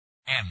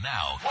And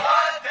now,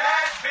 What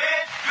that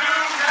bitch do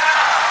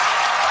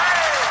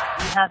now?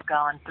 We have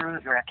gone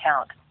through your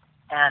account,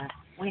 and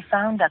we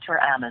found that your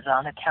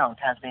Amazon account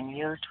has been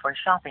used for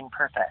shopping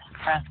purpose.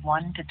 Press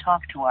 1 to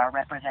talk to our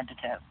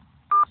representative.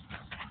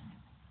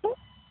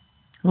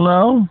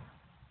 Hello?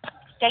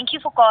 Thank you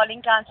for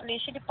calling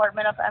Cancellation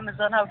Department of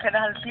Amazon. How can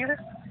I help you?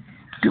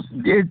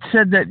 It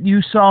said that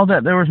you saw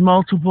that there was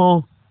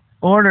multiple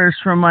orders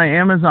from my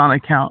Amazon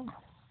account.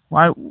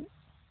 Why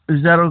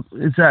is that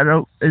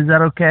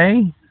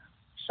okay?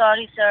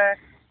 Sorry, sir.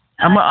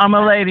 I'm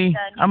a lady.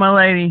 I'm a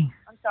lady.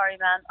 I'm sorry,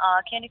 ma'am.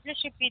 Can you please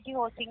repeat the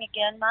whole thing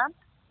again, ma'am?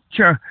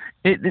 Sure.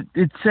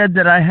 It said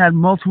that I had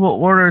multiple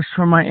orders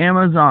from my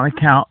Amazon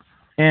account,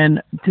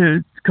 and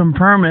to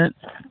confirm it,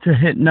 to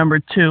hit number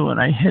 2, and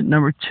I hit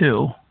number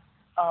 2.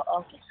 Oh,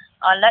 okay.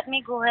 Let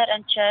me go ahead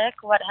and check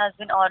what has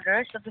been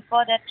ordered. So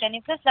before that, can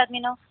you please let me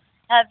know,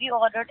 have you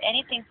ordered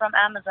anything from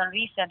Amazon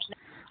recently?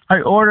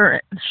 I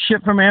order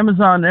shit from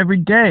Amazon every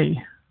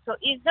day. So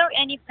is there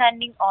any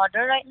pending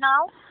order right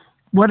now?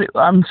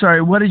 I'm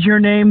sorry, what is your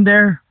name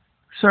there,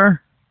 sir?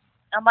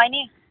 My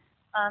name,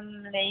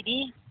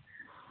 lady.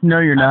 No,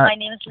 you're not. My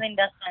name is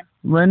Linda Sen.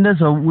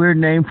 Linda's a weird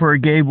name for a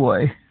gay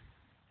boy.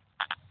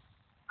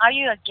 Are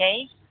you a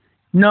gay?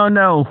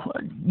 No.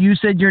 You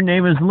said your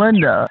name is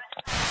Linda.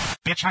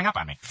 bitch, hang up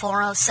on me.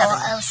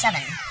 407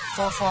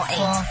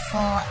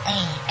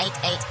 448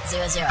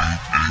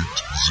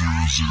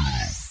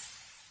 8800.